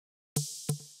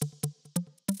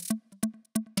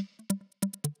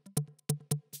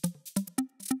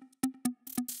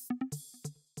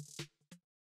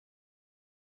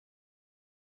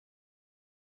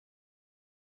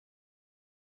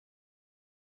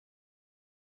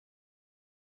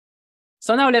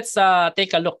So now let's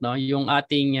take a look, no, yung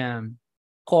ating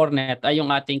core net ay yung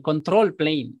ating control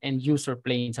plane and user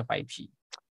plane sa 5G.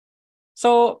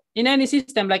 So in any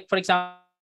system, like for example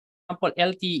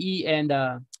LTE and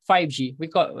 5G,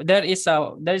 there is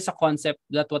a concept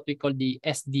that what we call the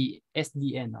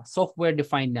SDN, software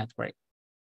defined network.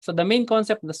 So the main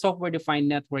concept of the software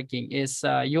defined networking is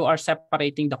you are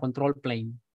separating the control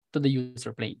plane to the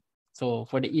user plane. So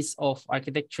for the ease of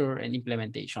architecture and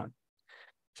implementation.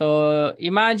 So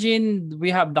imagine we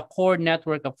have the core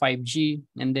network of 5G,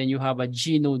 and then you have a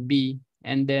G node B,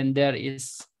 and then there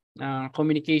is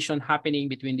communication happening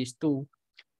between these two.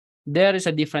 There is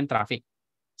a different traffic.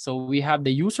 So we have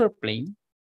the user plane.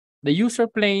 The user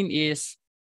plane is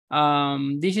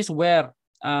this is where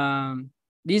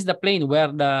this is the plane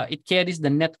where it carries the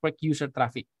network user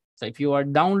traffic. So if you are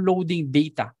downloading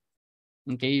data,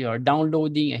 okay, you are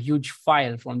downloading a huge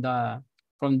file from a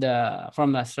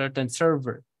certain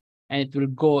server, and it will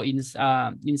go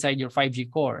inside your 5G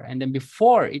core. And then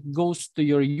before it goes to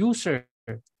your user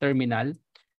terminal,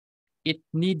 it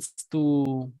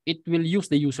will use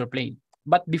the user plane.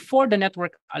 But before the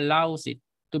network allows it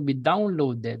to be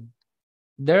downloaded,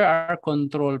 there are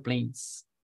control planes,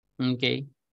 okay,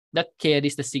 that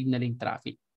carries the signaling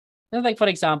traffic. Like for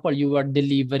example, you are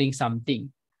delivering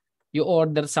something. You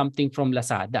order something from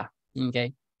Lazada,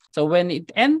 okay? So when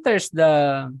it enters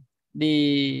the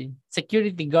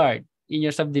security guard in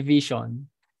your subdivision,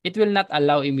 it will not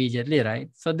allow immediately, right?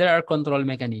 So there are control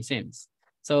mechanisms.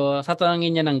 So sa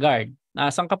tanongin niya ng guard,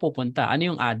 saan ka pupunta?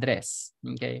 Ano yung address?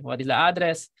 Okay, what is the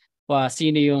address?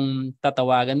 Sino yung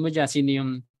tatawagan mo dyan? Sino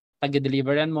yung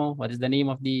taga-deliveran mo? What is the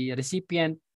name of the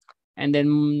recipient? And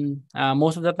then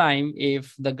most of the time,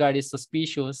 if the guard is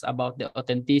suspicious about the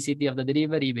authenticity of the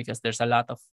delivery, because there's a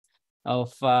lot of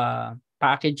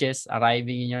packages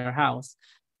arriving in your house,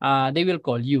 they will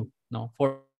call you,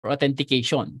 for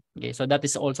authentication. Okay, so that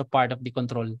is also part of the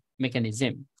control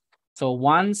mechanism. So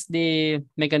once the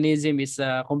mechanism is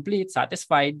complete,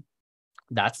 satisfied,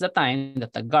 that's the time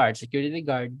that the security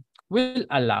guard, will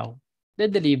allow the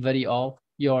delivery of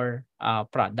your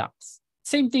products.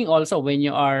 Same thing also when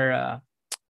you are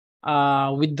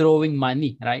withdrawing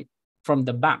money, right, from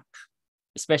the bank,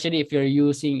 especially if you're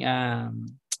using a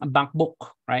bank book,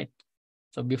 right?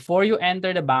 So before you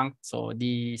enter the bank, so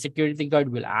the security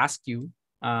guard will ask you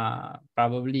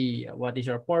probably what is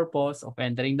your purpose of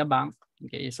entering the bank.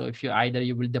 Okay, so if you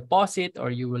will deposit or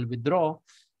you will withdraw,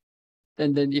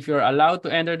 and then if you're allowed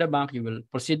to enter the bank, you will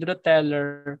proceed to the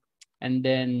teller. And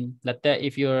then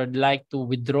if you'd like to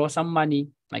withdraw some money,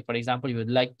 like for example, you would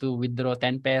like to withdraw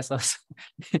 10 pesos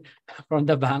from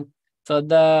the bank. So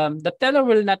the teller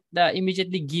will not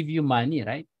immediately give you money,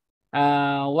 right?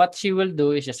 What she will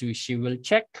do is she will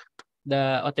check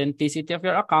the authenticity of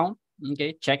your account.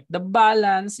 Okay, check the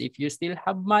balance if you still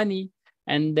have money,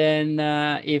 and then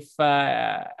if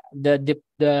the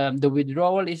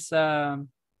withdrawal is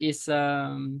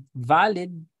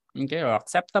valid, okay, or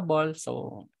acceptable.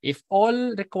 So if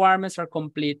all requirements are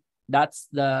complete, that's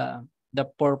the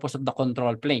purpose of the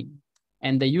control plane.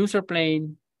 And the user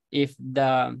plane, if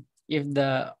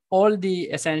all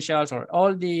the essentials or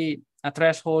all the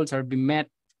thresholds are being met,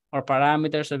 or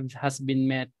parameters have been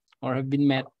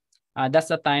met, that's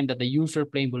the time that the user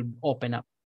plane will open up,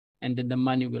 and then the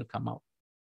money will come out.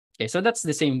 Okay, so that's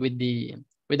the same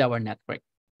with our network.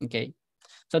 Okay,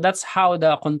 so that's how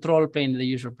the control plane and the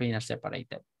user plane are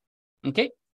separated.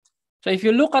 Okay, so if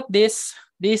you look at this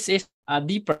is a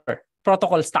deeper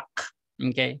protocol stack,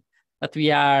 okay, that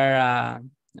we are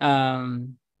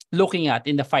looking at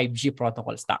in the 5G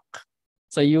protocol stack.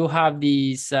 So you have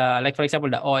these, like for example,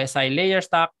 the OSI layer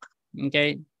stack,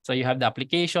 okay? So you have the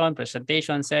application,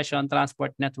 presentation, session,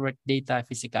 transport, network, data,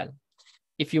 physical.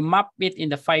 If you map it in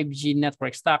the 5G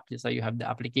network stack, so you have the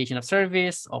application of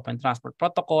service, open transport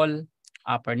protocol,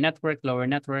 upper network, lower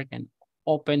network, and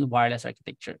open wireless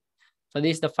architecture. So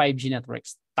this is the 5G network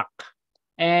stack.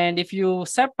 And if you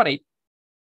separate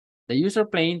the user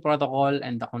plane protocol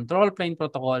and the control plane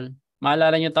protocol,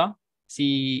 maalala nyo to?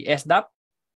 Si SDAP,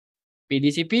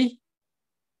 PDCP,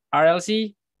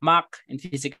 RLC, MAC, and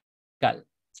physical.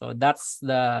 So that's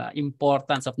the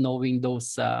importance of knowing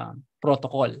those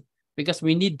protocol, because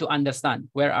we need to understand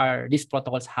where are these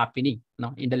protocols happening,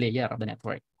 in the layer of the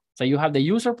network. So you have the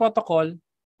user protocol,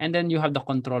 and then you have the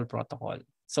control protocol.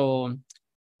 So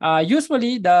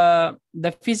usually the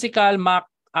physical, MAC,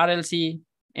 RLC,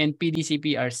 and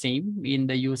PDCP are same in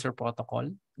the user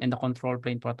protocol and the control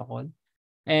plane protocol.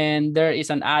 And there is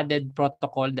an added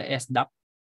protocol, the SDAP,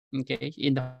 okay,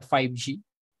 in the 5G,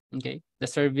 okay, the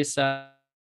service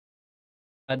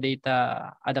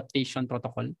data adaptation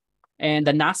protocol, and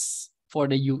the NAS for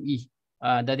the UE.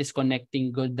 that is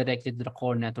connecting good directly to the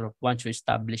core network once you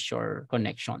establish your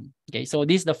connection. Okay, so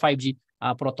this is the 5G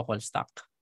protocol stack.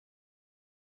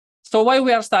 So why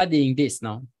we are studying this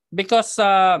now? Because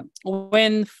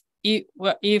when 5G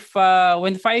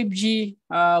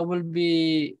will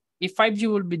be if 5G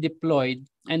will be deployed,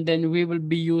 and then we will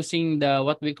be using the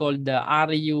what we call the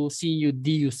RU CU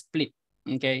DU split.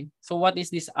 Okay, so what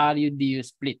is this RU DU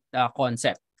split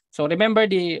concept? So remember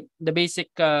the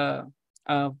basic uh,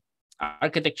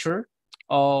 architecture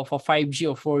of a 5G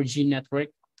or 4G network.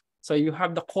 So you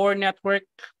have the core network.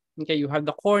 Okay, you have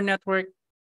the core network,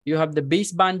 you have the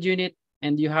baseband unit,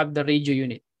 and you have the radio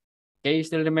unit. Okay, you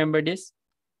still remember this?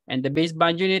 And the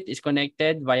baseband unit is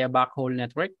connected via backhaul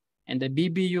network, and the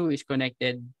BBU is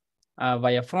connected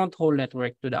via front hole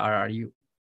network to the RRU.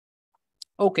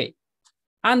 Okay,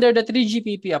 under the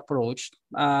 3GPP approach,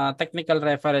 technical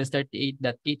reference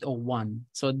 38.801,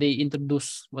 so they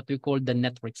introduce what we call the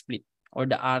network split or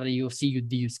the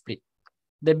RU-CU-DU split.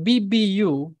 The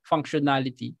BBU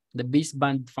functionality, the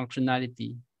baseband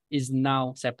functionality, is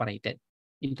now separated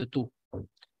into two.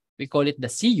 We call it the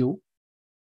CU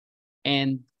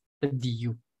and the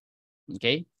DU.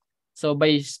 Okay, so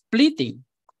by splitting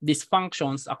these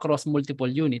functions across multiple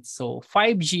units, so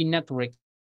 5G networks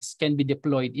can be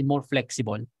deployed in more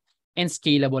flexible and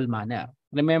scalable manner.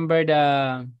 Remember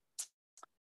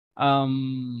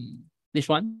this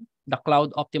one, the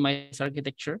cloud optimized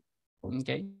architecture.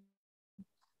 Okay,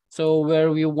 so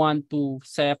where we want to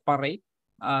separate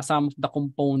some of the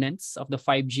components of the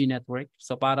 5G network.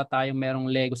 So para tayong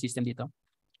merong Lego system dito.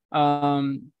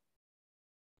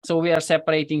 So we are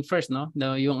separating first, no,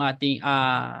 yung ating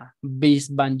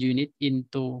baseband unit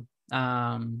into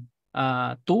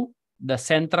two, the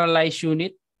centralized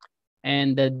unit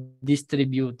and the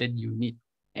distributed unit.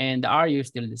 And the RU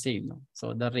is still the same, no?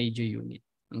 So the radio unit.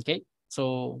 Okay.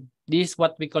 So this is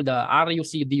what we call the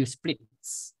RU-CDU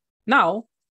splits. Now,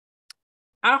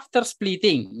 after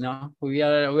splitting, no, we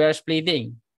are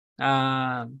splitting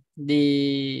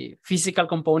the physical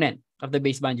component of the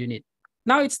baseband unit.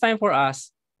 Now it's time for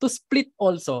us to split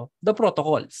also the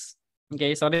protocols.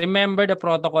 Okay, so remember the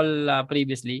protocol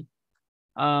previously.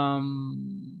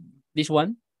 This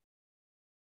one.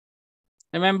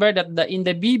 Remember that in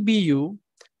the BBU,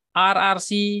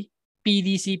 RRC,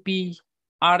 PDCP,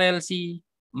 RLC,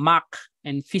 MAC,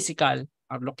 and physical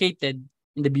are located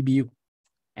in the BBU.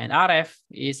 And RF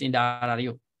is in the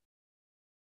RRU.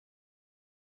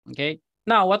 Okay.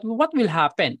 Now, what will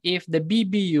happen if the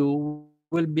BBU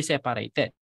will be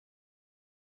separated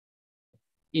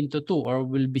into two, or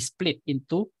will be split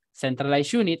into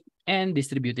centralized unit and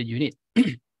distributed unit?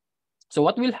 So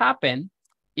what will happen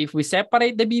if we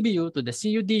separate the BBU to the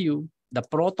CUDU? The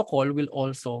protocol will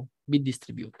also be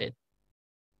distributed.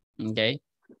 Okay.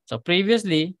 So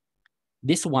previously,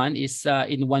 this one is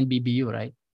in one BBU,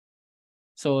 right?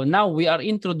 So now we are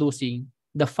introducing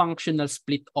the functional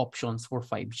split options for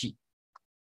 5G.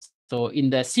 So in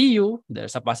the CU,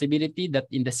 there's a possibility that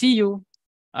in the CU,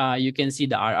 you can see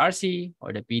the RRC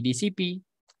or the PDCP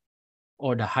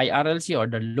or the high RLC or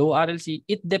the low RLC.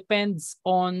 It depends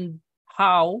on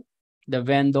how the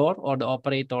vendor or the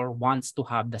operator wants to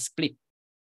have the split.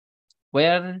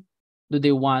 Where do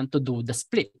they want to do the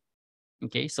split?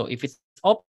 Okay, so if it's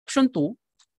option 2,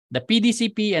 the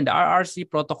PDCP and the RRC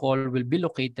protocol will be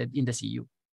located in the CU.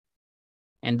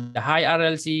 And the high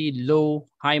RLC,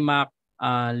 high MAC,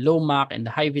 low MAC, and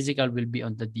the high physical will be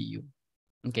on the DU.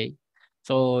 Okay,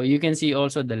 so you can see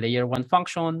also the layer 1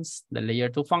 functions, the layer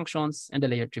 2 functions, and the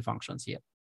layer 3 functions here.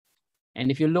 And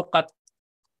if you look at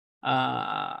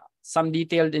some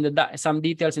details in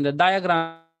the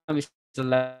diagram, is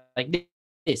like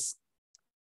this.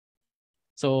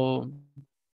 So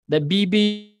the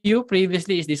BBU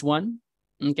previously is this one.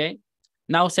 Okay,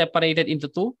 now separated into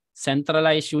two,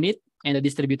 centralized unit and a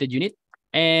distributed unit.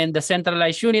 And the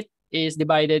centralized unit is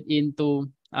divided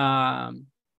into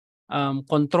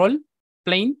control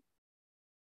plane,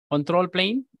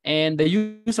 and the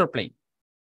user plane.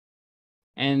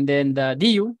 And then the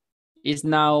DU is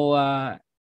now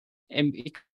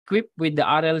equipped with the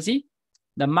RLC,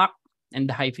 the MAC, and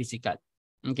the high physical.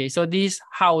 Okay, so this is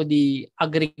how the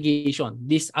disaggregation,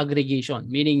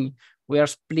 meaning we are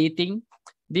splitting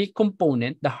the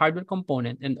component, the hardware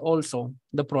component, and also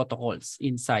the protocols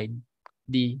inside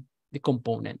the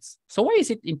components. So why is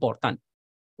it important?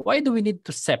 Why do we need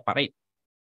to separate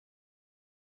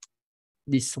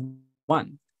this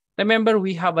one? Remember,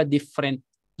 we have a different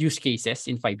use cases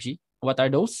in 5G. What are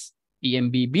those?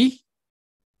 EMBB,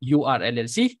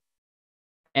 URLLC,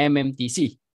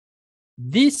 MMTC.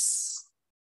 These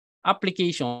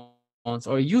applications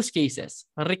or use cases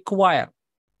require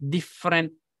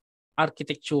different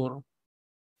architecture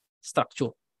structure.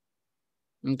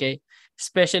 Okay,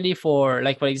 especially for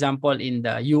like for example in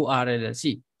the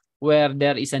URLLC, where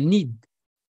there is a need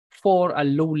for a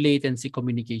low latency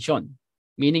communication.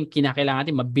 Meaning kinakailangan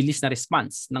natin mabilis na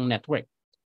response ng network.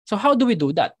 So how do we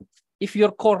do that? If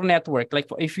your core network, like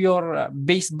if your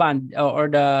baseband or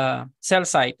the cell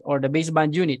site or the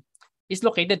baseband unit is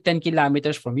located 10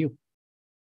 kilometers from you.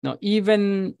 No,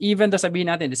 even though sabihin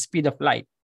natin the speed of light,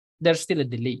 there's still a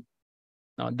delay.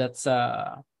 No,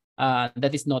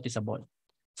 that is noticeable.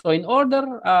 So in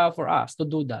order for us to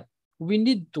do that, we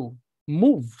need to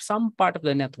move some part of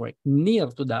the network near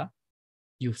to the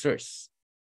users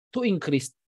to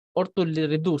increase or to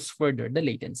reduce further the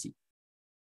latency.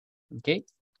 Okay.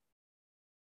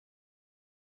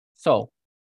 So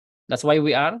that's why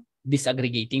we are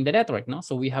disaggregating the network. No,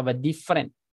 so we have a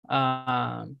different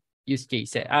use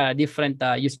cases,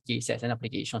 use cases and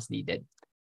applications needed.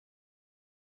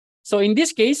 So in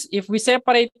this case, if we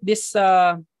separate this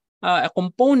a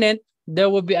component, there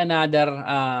will be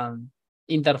another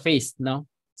interface. No,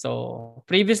 so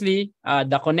previously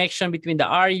the connection between the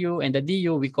RU and the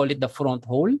DU, we call it the front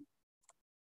hole,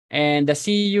 and the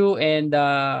CU and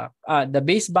the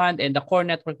baseband and the core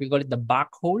network, we call it the back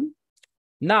hole.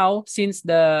 Now, since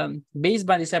the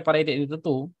baseband is separated into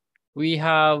two, we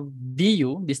have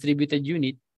DU, distributed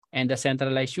unit, and the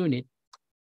centralized unit.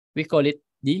 We call it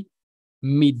the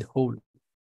mid hole.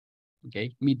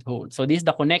 Okay, mid hole. So this is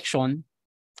the connection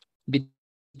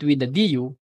between the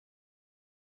DU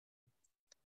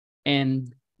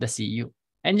and the CU.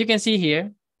 And you can see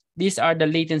here, these are the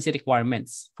latency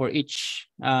requirements for each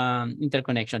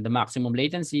interconnection, the maximum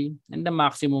latency and the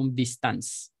maximum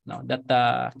distance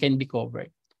that can be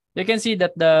covered. You can see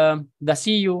that the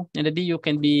CU and the DU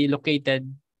can be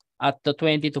located at the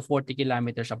 20 to 40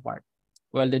 kilometers apart,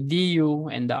 while the DU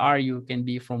and the RU can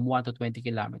be from 1 to 20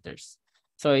 kilometers.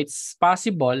 So it's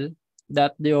possible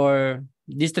that your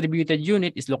distributed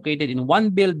unit is located in one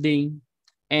building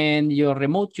and your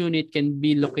remote unit can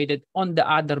be located on the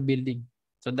other building.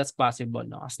 So that's possible,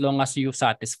 no? As long as you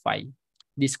satisfy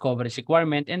this coverage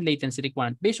requirement and latency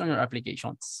requirement based on your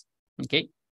applications. Okay.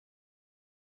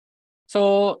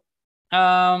 So,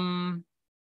 so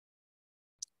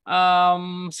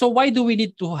why do we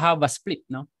need to have a split,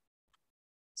 no?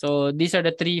 So these are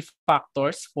the three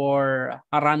factors for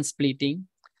a RAN splitting.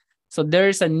 So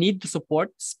there's a need to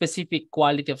support specific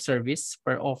quality of service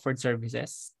per offered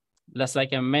services. Just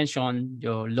like I mentioned,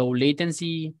 your low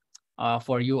latency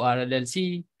for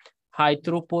URLLC, high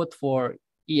throughput for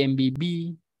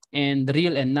EMBB, and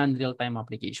real and non-real-time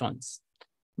applications.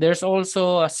 There's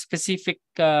also a specific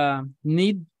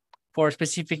need for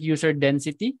specific user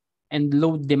density and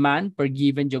load demand per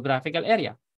given geographical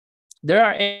area. There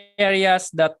are areas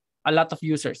that a lot of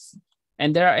users,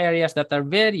 and there are areas that are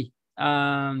very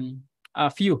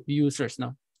a few users.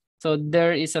 No, so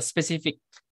there is a specific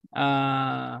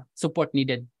support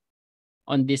needed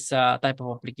on this type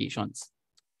of applications,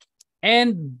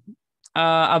 and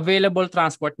available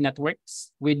transport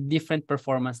networks with different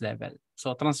performance level.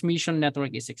 So transmission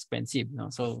network is expensive. No,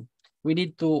 so we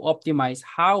need to optimize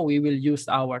how we will use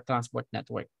our transport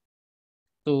network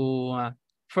to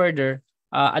further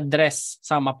address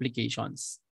some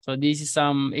applications. So this is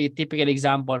a typical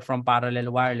example from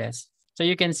parallel wireless. So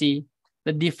you can see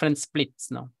the different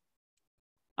splits. No,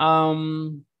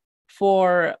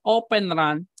 for Open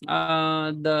RAN,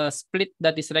 the split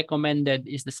that is recommended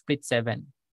is the split 7.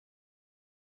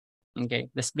 Okay,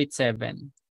 the split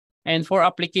 7. And for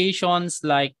applications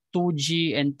like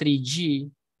 2G and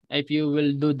 3G, if you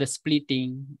will do the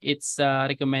splitting, it's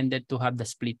recommended to have the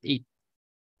split 8.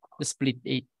 The split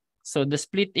 8. So the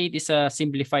split 8 is a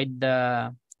simplified,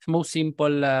 the most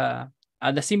simple,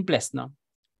 the simplest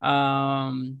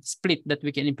split that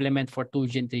we can implement for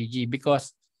 2G and 3G,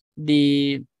 because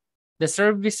the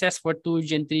services for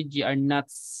 2G and 3G are not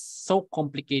so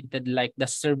complicated like the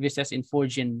services in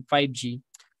 4G and 5G,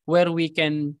 where we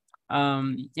can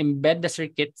embed the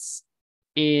circuits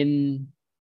in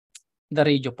the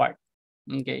radio part.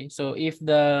 Okay, so if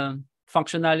the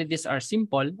functionalities are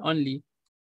simple only,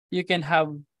 you can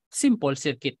have simple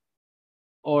circuit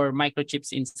or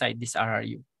microchips inside this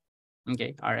RRU.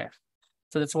 Okay, RF.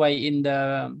 So that's why in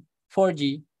the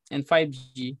 4G and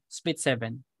 5G, split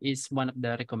 7 is one of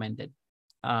the recommended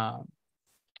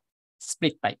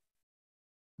split type.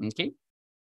 Okay.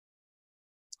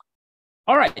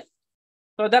 All right.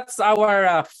 So that's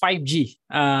our 5G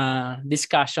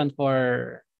discussion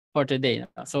for today.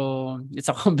 So it's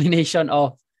a combination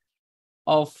of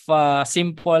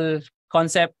simple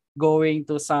concept going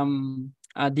to some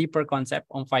deeper concept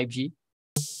on 5G.